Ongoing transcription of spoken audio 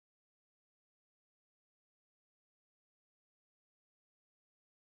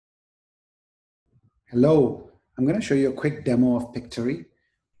Hello, I'm going to show you a quick demo of Pictory.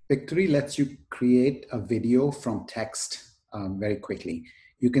 Pictory lets you create a video from text very quickly.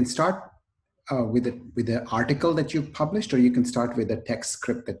 You can start with the article that you've published, or you can start with a text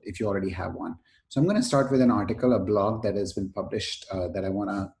script that if you already have one. So I'm going to start with an article, a blog that has been published that I want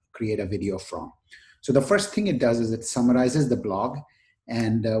to create a video from. So the first thing it does is it summarizes the blog,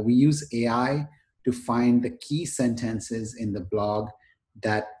 and we use AI to find the key sentences in the blog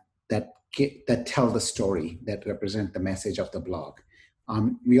that tell the story, that represent the message of the blog.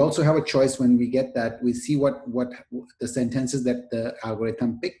 We also have a choice when we get that. We see what the sentences that the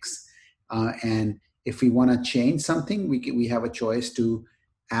algorithm picks, and if we want to change something, we have a choice to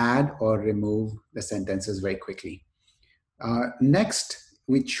add or remove the sentences very quickly. Next,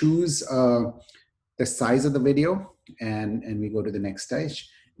 we choose the size of the video, and we go to the next stage.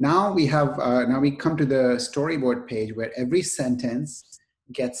 Now we have now we come to the storyboard page where every sentence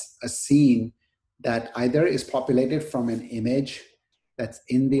gets a scene that either is populated from an image that's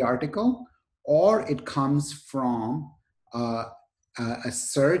in the article, or it comes from a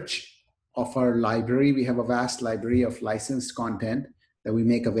search of our library. We have a vast library of licensed content that we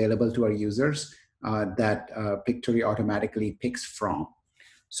make available to our users that Pictory automatically picks from.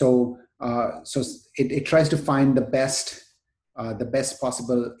 So it tries to find the best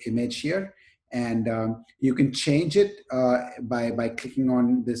possible image here. And you can change it by clicking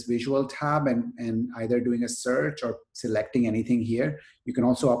on this visual tab and either doing a search or selecting anything here. You can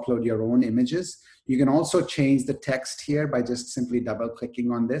also upload your own images. You can also change the text here by just simply double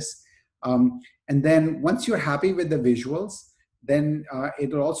clicking on this. And then once you're happy with the visuals, then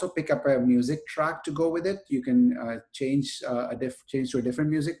it'll also pick up a music track to go with it. You can change to a different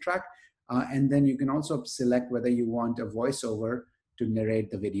music track. And then you can also select whether you want a voiceover to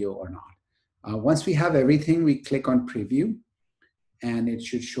narrate the video or not. Once we have everything, we click on preview, and it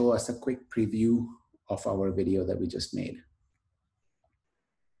should show us a quick preview of our video that we just made.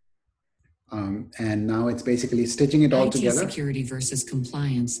 And now it's basically stitching it all together. IT security versus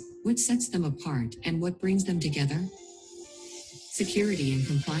compliance. What sets them apart and what brings them together? Security and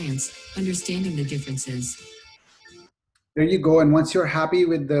compliance, understanding the differences. There you go. And once you're happy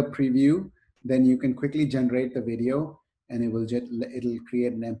with the preview, then you can quickly generate the video, and it'll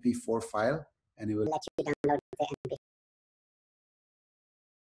create an MP4 file, and it will let you download